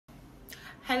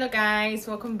Hello guys,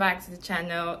 welcome back to the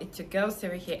channel. It's your girl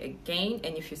Sarah here again,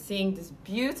 and if you're seeing this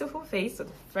beautiful face for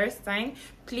the first time,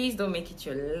 please don't make it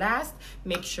your last.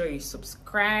 Make sure you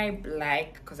subscribe,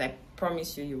 like, because I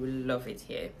promise you will love it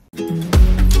here.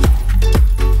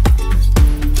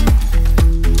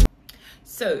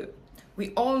 So we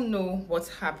all know what's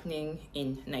happening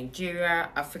in Nigeria,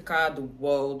 Africa, the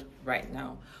world right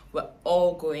now. We're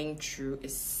all going through a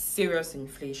serious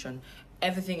inflation.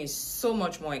 Everything is so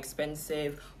much more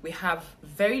expensive. We have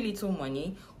very little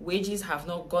money. Wages have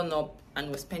not gone up and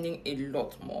we're spending a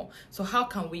lot more. So how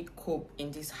can we cope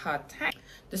in this hard time?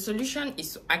 The solution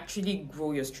is to actually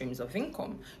grow your streams of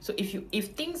income. So if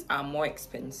things are more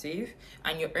expensive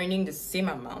and you're earning the same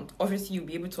amount, obviously you'll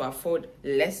be able to afford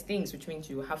less things, which means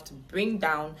you have to bring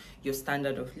down your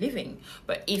standard of living.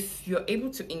 But if you're able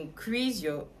to increase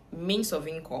your means of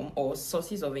income or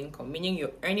sources of income, meaning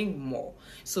you're earning more,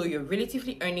 so you're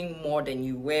relatively earning more than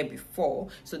you were before,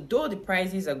 so though the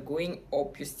prices are going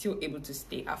up, you're still able to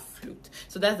stay afloat.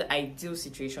 So that's the ideal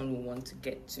situation we want to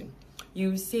get to.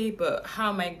 You say, but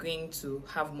how am I going to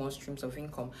have more streams of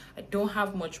income? I don't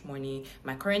have much money.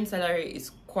 My current salary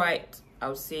is quite, I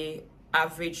would say,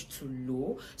 average to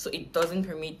low, so it doesn't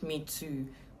permit me to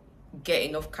get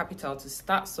enough capital to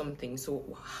start something. So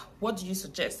what do you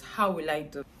suggest? How will I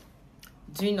do?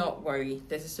 Do not worry,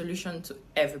 there's a solution to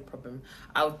every problem.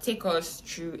 I'll take us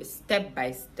through step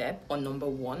by step on number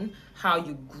one, how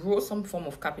you grow some form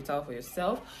of capital for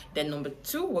yourself. Then number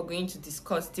two, we're going to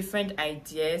discuss different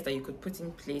ideas that you could put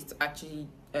in place to actually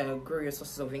grow your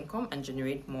sources of income and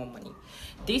generate more money.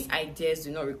 These ideas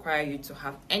do not require you to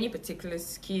have any particular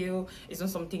skill. It's not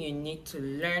something you need to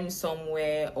learn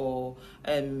somewhere or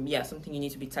something you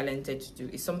need to be talented to do.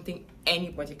 It's something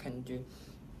anybody can do.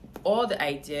 All the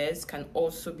ideas can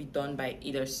also be done by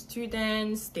either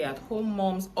students, stay-at-home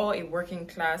moms, or a working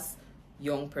class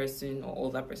young person or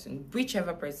older person,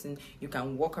 whichever person you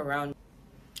can walk around.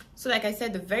 So like I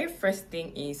said, the very first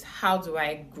thing is, how do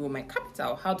I grow my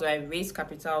capital? How do I raise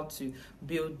capital to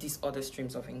build these other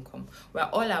streams of income? We're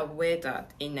all aware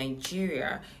that in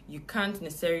Nigeria, you can't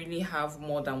necessarily have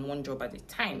more than one job at a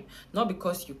time. Not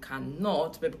because you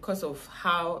cannot, but because of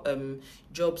how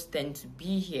jobs tend to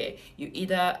be here. You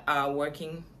either are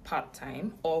working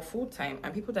part-time or full-time,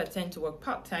 and people that tend to work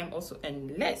part-time also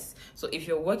earn less. So if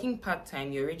you're working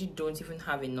part-time, you already don't even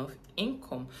have enough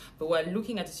income. But we're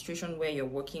looking at a situation where you're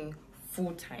working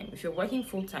full-time. If you're working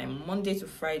full-time Monday to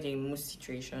Friday in most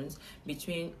situations,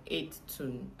 between 8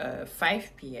 to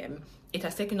 5 p.m., it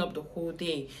has taken up the whole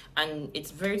day, and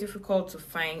it's very difficult to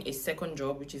find a second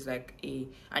job, which is like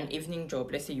an evening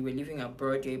job. Let's say you were living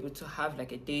abroad, you're able to have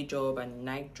like a day job and a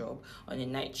night job on a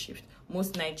night shift.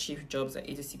 Most night shift jobs are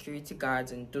either security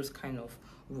guards and those kind of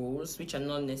roles, which are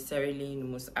not necessarily the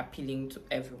most appealing to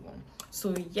everyone.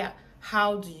 So yeah,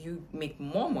 how do you make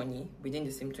more money within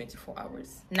the same 24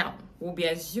 hours? Now, we'll be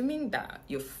assuming that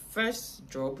your first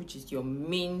job, which is your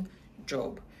main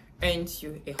job, earns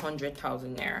you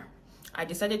 100,000 naira. I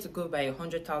decided to go by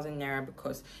 100,000 naira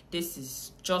because this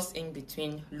is just in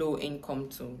between low income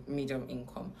to medium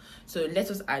income. So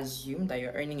let us assume that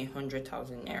you're earning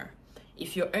 100,000 naira.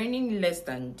 If you're earning less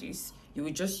than this, you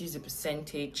would just use the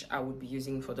percentage I would be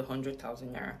using for the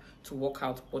 100,000 naira to work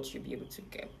out what you'll be able to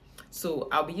get. So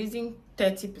I'll be using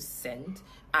 30%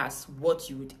 as what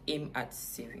you would aim at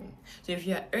saving. So if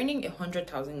you're earning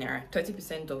 100,000 naira,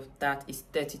 30% of that is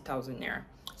 30,000 naira.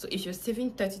 So if you're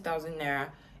saving 30,000 naira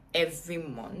every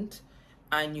month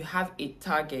and you have a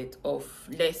target of,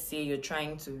 let's say you're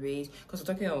trying to raise, because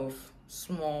we're talking of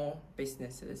small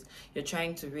businesses, you're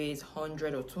trying to raise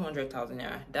 100 or 200,000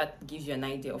 naira, that gives you an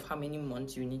idea of how many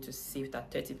months you need to save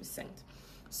that 30%.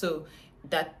 So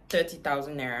that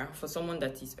 30,000 naira for someone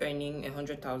that is earning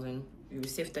 100,000, you will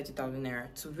save 30,000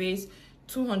 naira. To raise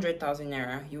 200,000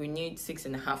 naira, you will need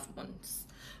 6.5 months.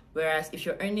 Whereas if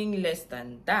you're earning less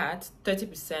than that,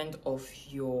 30% of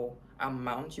your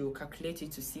amount, you will calculate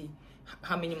it to see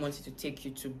how many months it will take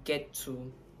you to get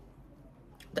to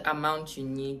the amount you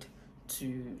need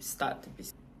to start the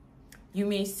business. You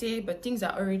may say, but things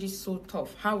are already so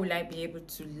tough. How will I be able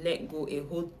to let go a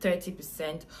whole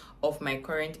 30% of my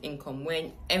current income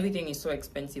when everything is so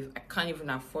expensive? I can't even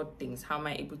afford things. How am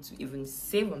I able to even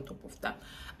save on top of that?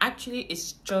 Actually,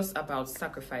 it's just about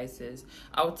sacrifices.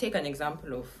 I'll take an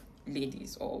example of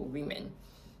ladies or women.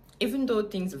 Even though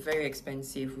things are very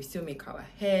expensive, we still make our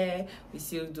hair, we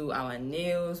still do our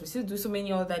nails, we still do so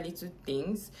many other little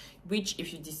things, which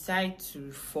if you decide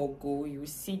to forego, you will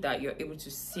see that you're able to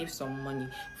save some money.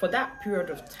 For that period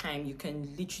of time, you can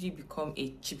literally become a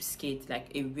cheapskate,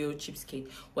 like a real cheapskate.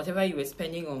 Whatever you were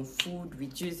spending on food,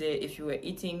 reduce it. If you were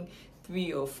eating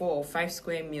 3 or 4 or 5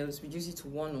 square meals, reduce it to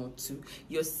 1 or 2.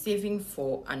 You're saving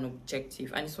for an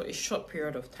objective, and it's for a short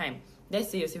period of time. Let's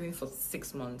say you're saving for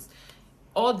 6 months.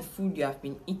 All the food you have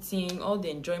been eating, all the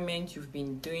enjoyment you've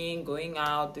been doing, going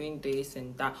out, doing this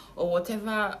and that, or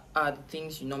whatever are the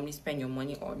things you normally spend your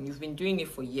money on, you've been doing it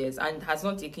for years and has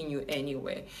not taken you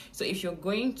anywhere. So if you're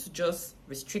going to just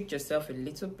restrict yourself a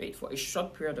little bit for a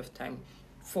short period of time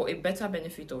for a better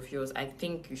benefit of yours, I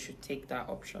think you should take that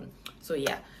option. So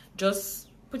yeah, just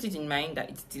put it in mind that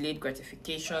it's delayed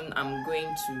gratification. I'm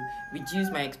going to reduce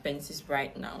my expenses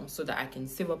right now so that I can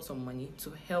save up some money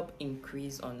to help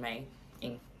increase on my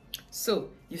income. So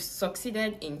you've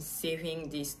succeeded in saving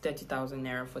this 30,000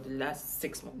 naira for the last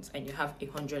 6 months, and you have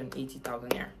 180,000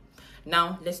 naira.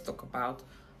 Now let's talk about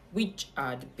which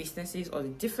are the businesses or the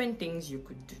different things you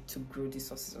could do to grow these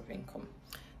sources of income.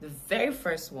 The very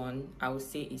first one I would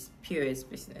say is POS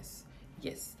business.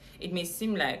 Yes, it may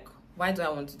seem like, why do I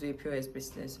want to do a POS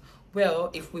business? Well,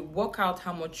 if we work out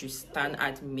how much you stand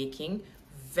at making,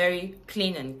 very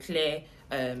clean and clear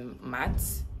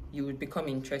maths, you would become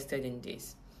interested in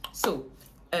this. So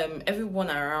everyone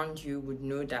around you would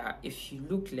know that if you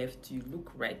look left, you look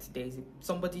right, there's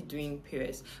somebody doing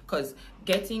POS, because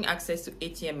getting access to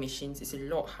ATM machines is a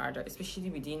lot harder, especially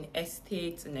within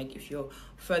estates, and like if you're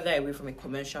further away from a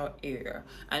commercial area,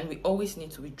 and we always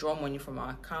need to withdraw money from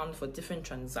our account for different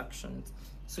transactions.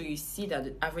 So you see that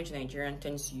the average Nigerian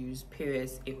tends to use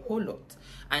POS a whole lot,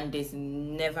 and there's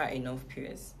never enough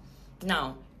POS.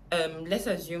 Now, let's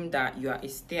assume that you are a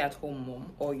stay-at-home mom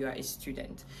or you are a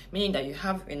student, meaning that you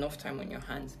have enough time on your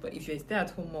hands. But if you're a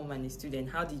stay-at-home mom and a student,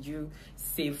 how did you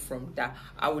save from that?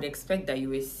 I would expect that you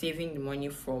were saving the money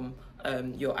from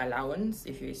your allowance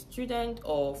if you're a student,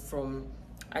 or from,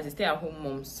 as a stay-at-home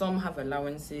mom, some have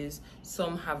allowances,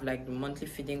 some have like the monthly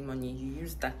feeding money. You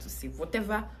use that to save.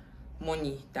 Whatever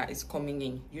money that is coming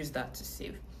in, use that to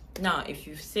save. Now, if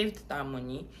you've saved that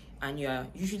money and you are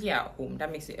usually at home, that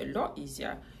makes it a lot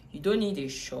easier. You don't need a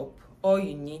shop. All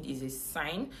you need is a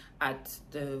sign at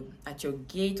your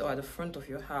gate or at the front of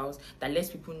your house that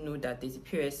lets people know that there's a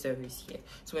POS service here.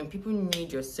 So when people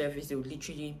need your service, they will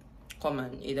literally come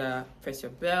and either press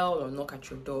your bell or knock at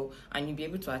your door, and you'll be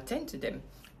able to attend to them.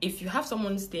 If you have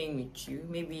someone staying with you,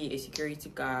 maybe a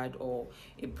security guard or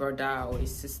a brother or a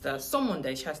sister, someone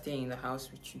that is just staying in the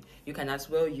house with you, you can as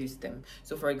well use them.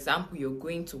 So for example, you're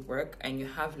going to work and you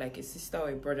have like a sister or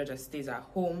a brother that stays at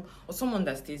home, or someone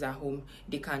that stays at home,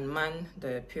 they can man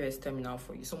the POS terminal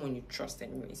for you, someone you trust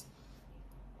anyways.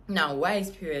 Now, why is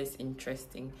POS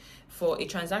interesting? For a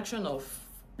transaction of,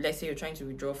 let's say you're trying to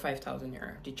withdraw 5,000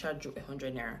 naira, they charge you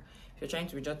 100 naira. If you're trying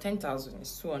to withdraw 10,000,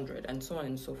 it's 200, and so on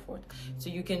and so forth. So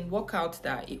you can work out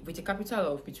that with a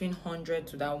capital of between 100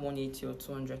 to that 180 or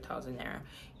 200,000 naira,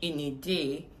 in a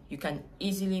day, you can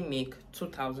easily make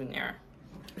 2,000 naira.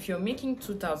 If you're making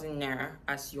 2,000 naira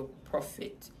as your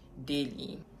profit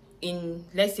daily, in,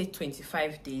 let's say,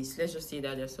 25 days, let's just say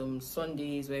that there's some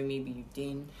Sundays where maybe you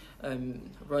didn't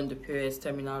run the POS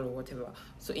terminal or whatever.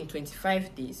 So in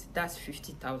 25 days, that's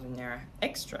 50,000 naira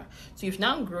extra. So you've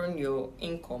now grown your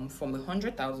income from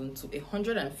 100,000 to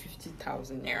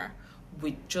 150,000 naira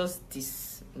with just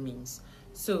this means.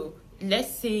 So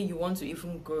let's say you want to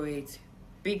even grow it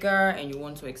bigger and you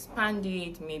want to expand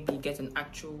it, maybe get an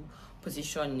actual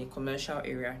position in a commercial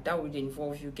area. That would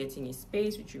involve you getting a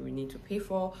space, which you will need to pay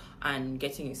for, and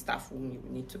getting a staff room you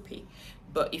will need to pay.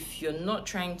 But if you're not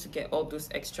trying to get all those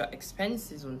extra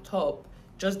expenses on top,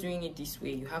 just doing it this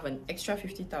way, you have an extra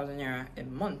 50,000 naira a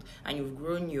month, and you've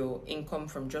grown your income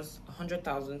from just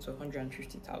 100,000 to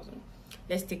 150,000.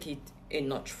 Let's take it a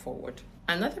notch forward.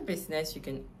 Another business you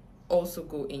can also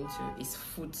go into is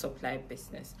food supply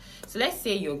business. So let's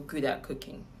say you're good at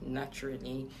cooking.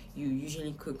 Naturally, you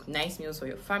usually cook nice meals for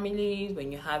your families.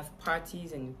 When you have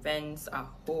parties and events at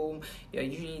home, you're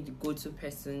usually the go-to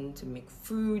person to make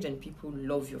food, and people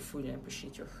love your food and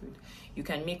appreciate your food. You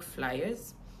can make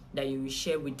flyers that you will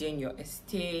share within your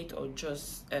estate, or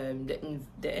just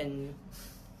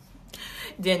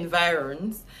the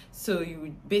environs. So you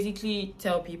would basically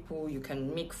tell people you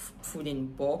can make food in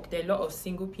bulk. There are a lot of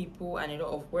single people and a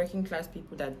lot of working class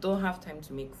people that don't have time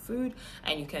to make food,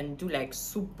 and you can do like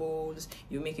soup bowls.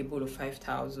 You make a bowl of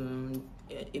 5,000,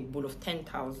 a bowl of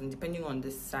 10,000, depending on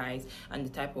the size and the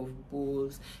type of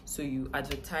bowls. So you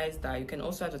advertise that. You can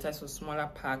also advertise for smaller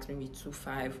packs, maybe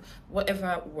 2-5,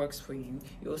 whatever works for you.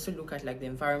 You also look at like the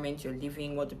environment you're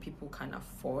living, what the people can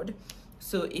afford.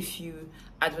 So if you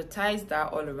advertise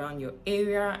that all around your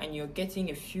area and you're getting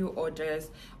a few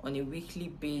orders on a weekly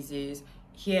basis,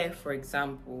 here, for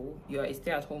example, you're a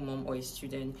stay-at-home mom or a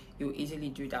student, you'll easily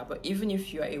do that. But even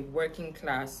if you're a working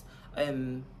class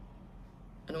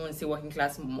I don't want to say working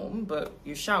class mom, but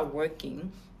you're sure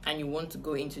working and you want to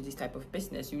go into this type of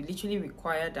business, you literally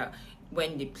require that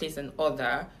when they place an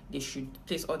order, they should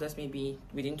place orders maybe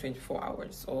within 24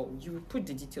 hours, or you put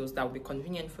the details that will be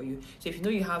convenient for you. So if you know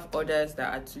you have orders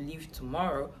that are to leave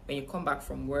tomorrow, when you come back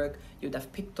from work, you would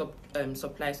have picked up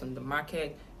supplies on the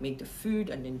market, made the food,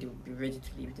 and then they will be ready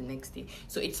to leave the next day.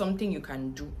 So it's something you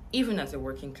can do even as a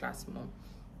working class mom.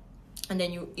 And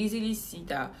then you easily see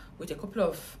that with a couple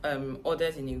of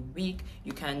orders in a week,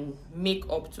 you can make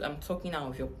up to, I'm talking now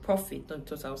of your profit, not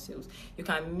total sales, you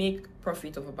can make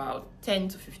profit of about 10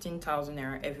 to 15,000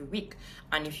 naira every week.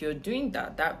 And if you're doing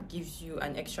that, that gives you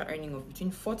an extra earning of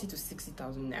between 40 to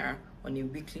 60,000 naira on a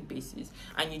weekly basis.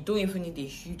 And you don't even need a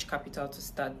huge capital to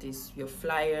start this. Your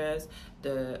flyers,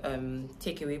 the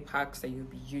takeaway packs that you'll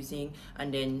be using,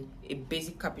 and then a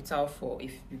basic capital for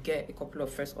if you get a couple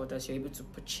of first orders, you're able to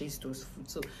purchase those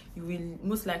foods. So you will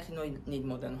most likely not need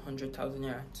more than 100,000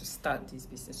 naira to start this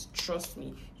business. Trust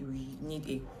me, you will need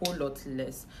a whole lot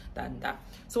less than that.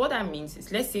 So what that means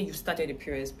is, let's say you started a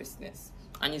POS business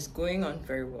and it's going on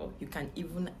very well. You can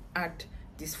even add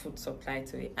this food supply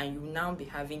to it, and you will now be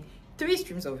having 3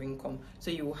 streams of income.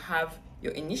 So you will have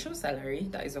your initial salary,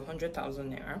 that is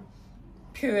 100,000 naira,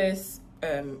 POS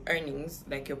earnings,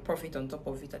 like your profit on top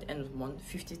of it at the end of the month,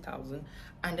 50,000,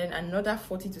 and then another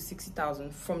 40 to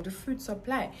 60,000 from the food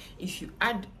supply. If you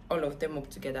add all of them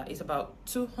up together, it's about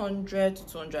 200 to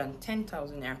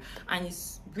 210,000 naira, and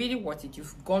it's really worth it.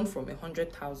 You've gone from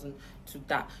 100,000 to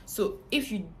that. So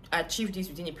if you achieve this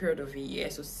within a period of a year,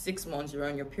 so 6 months, you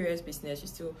run your POS business, you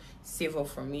still save up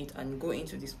from it and go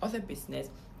into this other business.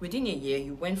 Within a year,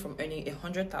 you went from earning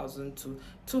 100,000 to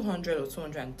 200 or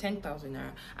 210,000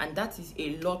 naira, and that is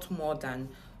a lot more than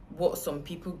what some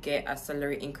people get as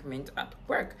salary increment at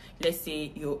work. Let's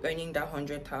say you're earning that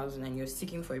 100,000 and you're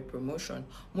seeking for a promotion.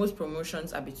 Most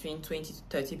promotions are between 20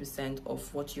 to 30%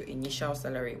 of what your initial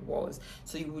salary was.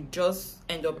 So you would just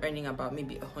end up earning about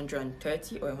maybe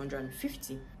 130 or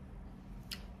 150.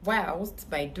 Whilst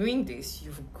by doing this,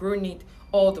 you've grown it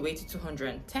all the way to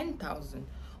 210,000.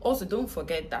 Also, don't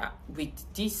forget that with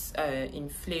this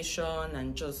inflation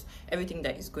and just everything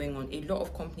that is going on, a lot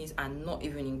of companies are not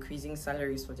even increasing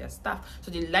salaries for their staff.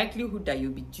 So the likelihood that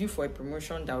you'll be due for a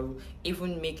promotion that will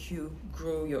even make you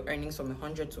grow your earnings from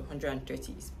 100 to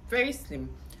 130 is very slim.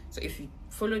 So if you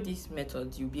follow this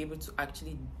method, you'll be able to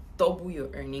actually double your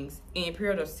earnings in a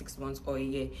period of 6 months or a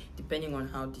year, depending on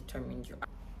how determined you are.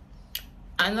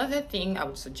 Another thing I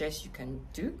would suggest you can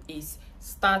do is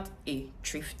start a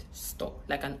thrift store,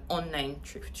 like an online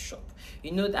thrift shop.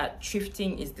 You know that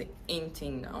thrifting is the in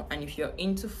thing now, and if you're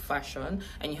into fashion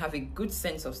and you have a good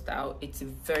sense of style, it's a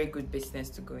very good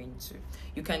business to go into.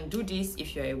 You can do this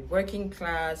if you're a working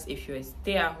class, if you're a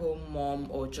stay-at-home mom,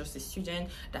 or just a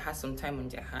student that has some time on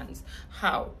their hands.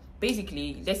 How?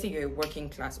 Basically, let's say you're a working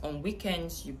class. On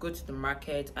weekends, you go to the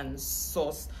market and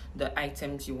source the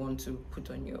items you want to put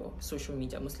on your social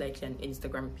media, most likely an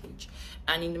Instagram page.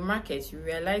 And in the market, you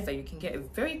realize that you can get a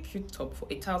very cute top for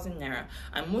 1,000 naira.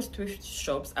 And most thrift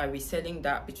shops are reselling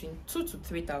that between 2,000 to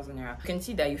 3,000 naira. You can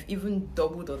see that you've even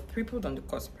doubled or tripled on the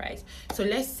cost price. So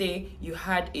let's say you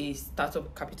had a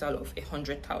startup capital of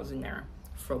 100,000 naira.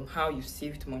 From how you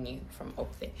saved money from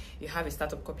up there, you have a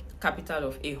startup capital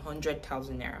of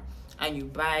 100,000 naira, and you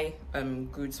buy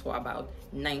goods for about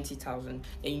 90,000.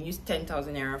 Then you use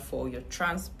 10,000 naira for your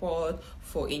transport,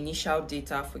 for initial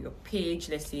data for your page.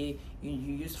 Let's say you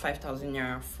use 5,000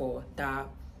 naira for that,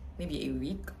 maybe a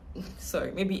week.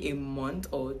 Sorry, maybe a month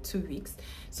or 2 weeks.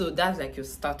 So that's like your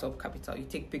startup capital. You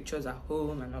take pictures at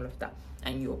home and all of that,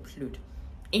 and you upload.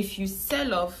 If you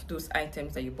sell off those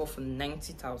items that you bought for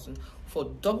 90,000 for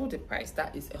double the price,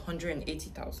 that is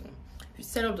 180,000. If you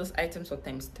sell off those items for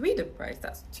 ×3 the price,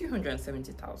 that's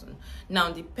 270,000.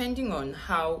 Now, depending on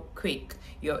how quick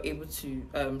you're able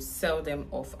to sell them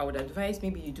off, I would advise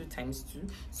maybe you do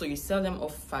 ×2. So you sell them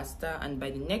off faster, and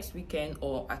by the next weekend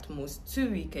or at most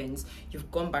 2 weekends, you've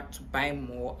gone back to buy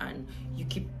more, and you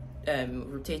keep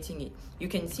rotating it. You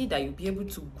can see that you'll be able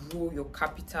to grow your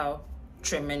capital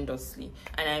tremendously,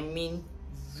 and I mean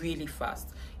really fast.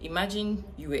 Imagine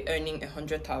you were earning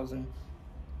 100,000,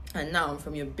 and now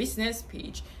from your business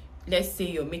page, let's say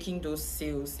you're making those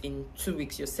sales in 2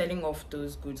 weeks, you're selling off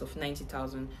those goods of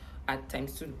 90,000 at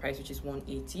 ×2 the price, which is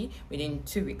 180 within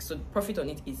 2 weeks. So the profit on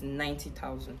it is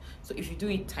 90,000. So if you do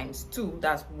it ×2,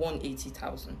 that's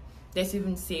 180,000. Let's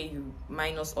even say you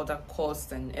minus other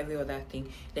costs and every other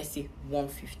thing, let's say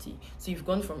 150. So you've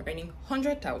gone from earning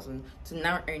 100,000 to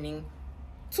now earning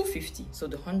 250. So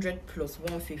the 100 plus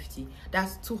 150,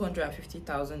 that's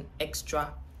 250,000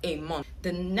 extra a month.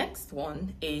 The next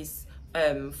one is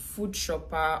food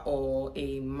shopper or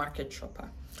a market shopper.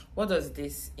 What does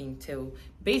this entail?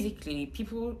 Basically,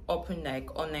 people open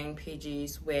like online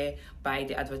pages whereby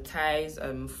they advertise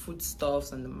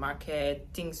foodstuffs on the market,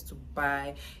 things to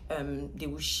buy. They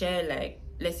will share, like,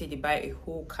 let's say they buy a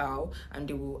whole cow and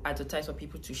they will advertise for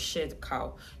people to share the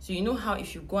cow. So you know how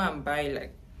if you go and buy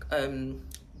like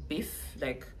beef,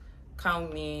 like cow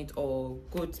meat or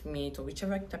goat meat or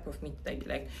whichever type of meat that you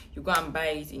like, you go and buy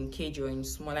it in cage or in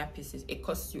smaller pieces, it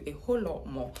costs you a whole lot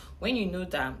more. When you know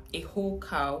that a whole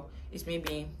cow is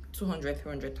maybe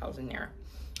 200,000-300,000 naira,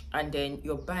 and then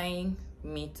you're buying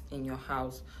meat in your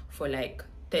house for like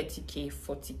 30k,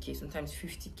 40k, sometimes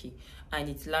 50k, and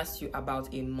it lasts you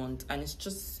about a month, and it's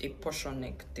just a portion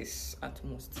like this at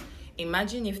most.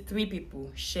 Imagine if 3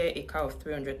 people share a cow of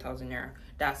 300,000 naira,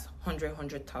 that's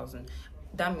 100,000.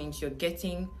 That means you're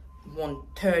getting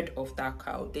 1/3 of that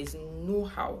cow. There's no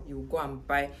how you go and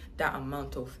buy that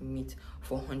amount of meat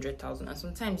for 100,000. And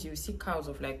sometimes you see cows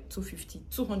of like 250,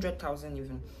 200,000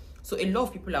 even. So a lot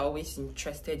of people are always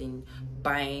interested in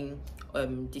buying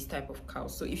this type of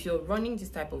cows. So if you're running this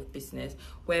type of business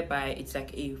whereby it's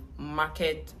like a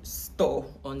market store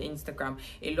on Instagram,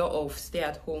 a lot of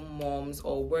stay-at-home moms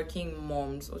or working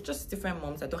moms or just different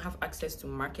moms that don't have access to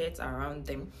markets around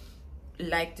them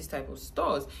like this type of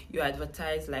stores, you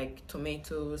advertise like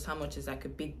tomatoes, how much is like a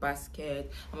big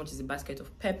basket, how much is a basket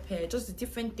of pepper, just the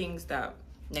different things that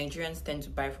Nigerians tend to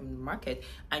buy from the market,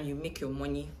 and you make your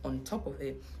money on top of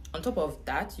it. On top of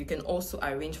that, you can also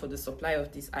arrange for the supply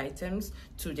of these items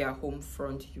to their home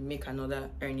front. You make another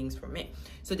earnings from it.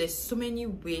 So there's so many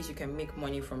ways you can make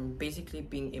money from basically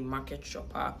being a market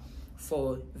shopper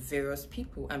for various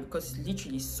people. And because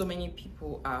literally so many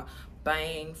people are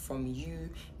buying from you,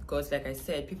 because like I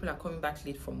said, people are coming back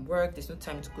late from work, there's no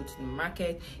time to go to the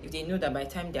market. If they know that by the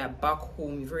time they are back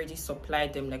home, you've already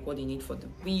supplied them like what they need for the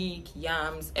week,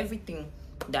 yams, everything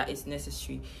that is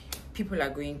necessary, people are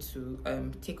going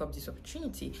to take up this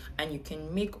opportunity, and you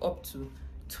can make up to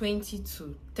 20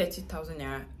 to 30,000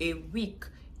 naira a week,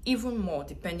 even more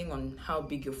depending on how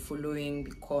big your following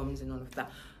becomes and all of that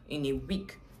in a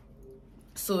week.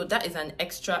 So that is an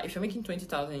extra. If you're making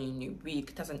 20,000 in a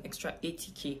week, that's an extra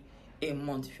 80k a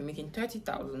month. If you're making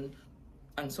 30,000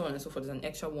 and so on and so forth, there's an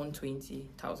extra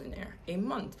 120,000 a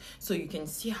month. So you can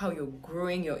see how you're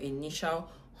growing your initial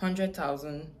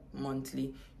 100,000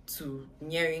 monthly to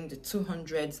nearing the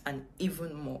 200s and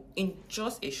even more in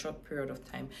just a short period of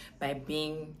time by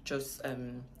being just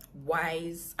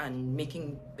wise and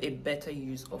making a better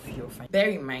use of your finance. Bear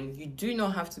in mind, you do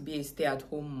not have to be a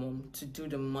stay-at-home mom to do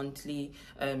the monthly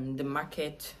the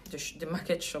market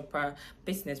shopper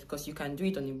business, because you can do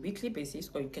it on a weekly basis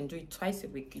or you can do it twice a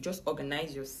week. You just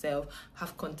organize yourself,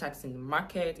 have contacts in the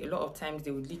market. A lot of times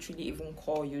they will literally even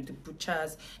call you, the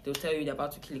butchers, they'll tell you they're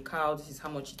about to kill a cow, this is how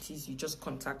much it is. You just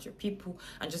contact your people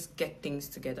and just get things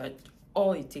together.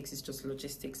 All it takes is just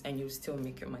logistics and you'll still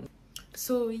make your money.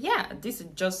 So yeah, this is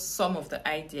just some of the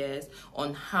ideas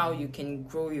on how you can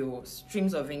grow your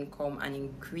streams of income and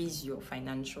increase your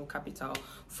financial capital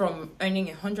from earning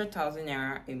 100,000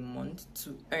 naira a month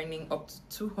to earning up to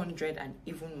 200 and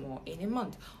even more in a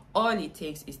month. All it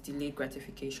takes is delayed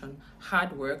gratification,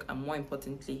 hard work, and more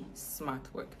importantly, smart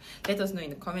work. Let us know in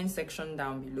the comment section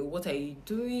down below, what are you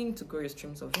doing to grow your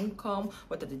streams of income?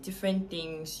 What are the different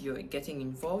things you're getting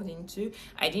involved into?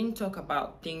 I didn't talk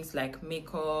about things like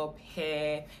makeup,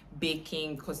 hair,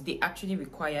 baking, because they actually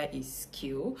require a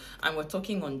skill, and we're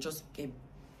talking on just a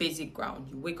basic ground.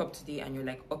 You wake up today and you're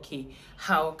like, okay,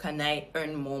 how can I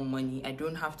earn more money? I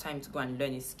don't have time to go and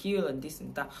learn a skill and this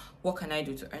and that. What can I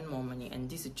do to earn more money? And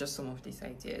this is just some of these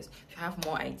ideas. If you have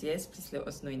more ideas, please let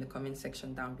us know in the comment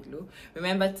section down below.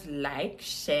 Remember to like,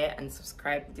 share, and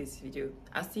subscribe to this video.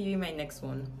 I'll see you in my next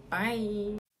one.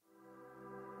 Bye.